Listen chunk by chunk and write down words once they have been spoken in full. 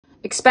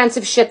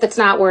expensive shit that's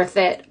not worth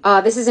it.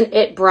 This is an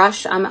It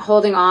brush. I'm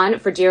holding on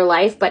for dear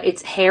life, but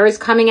its hair is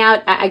coming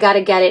out. I got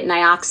to get it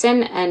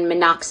Nioxin and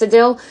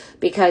Minoxidil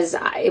because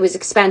it was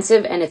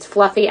expensive and it's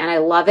fluffy and I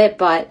love it,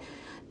 but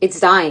it's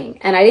dying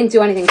and I didn't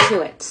do anything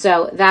to it.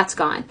 So that's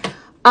gone.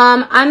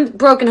 I'm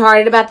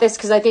brokenhearted about this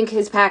because I think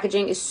his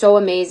packaging is so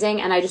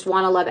amazing and I just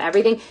want to love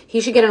everything.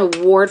 He should get an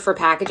award for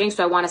packaging,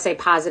 so I want to say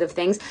positive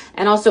things.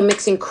 And also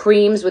mixing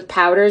creams with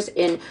powders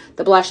in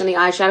the blush and the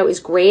eyeshadow is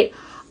great.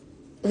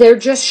 They're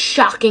just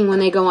shocking when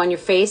they go on your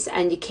face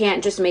and you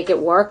can't just make it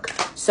work.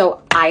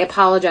 So I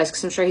apologize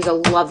because I'm sure he's a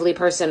lovely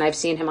person. I've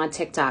seen him on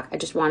TikTok. I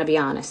just want to be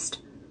honest.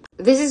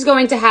 This is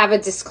going to have a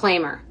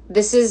disclaimer.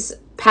 This is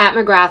Pat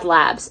McGrath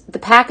Labs. The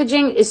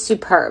packaging is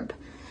superb.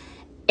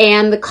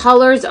 And the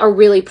colors are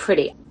really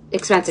pretty.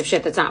 Expensive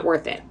shit that's not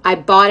worth it. I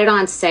bought it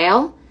on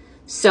sale,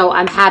 so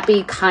I'm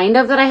happy kind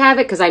of that I have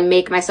it because I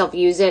make myself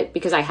use it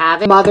because I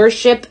have it.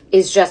 Mothership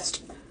is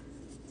just,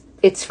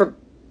 it's for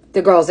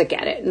the girls that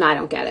get it, and I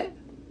don't get it.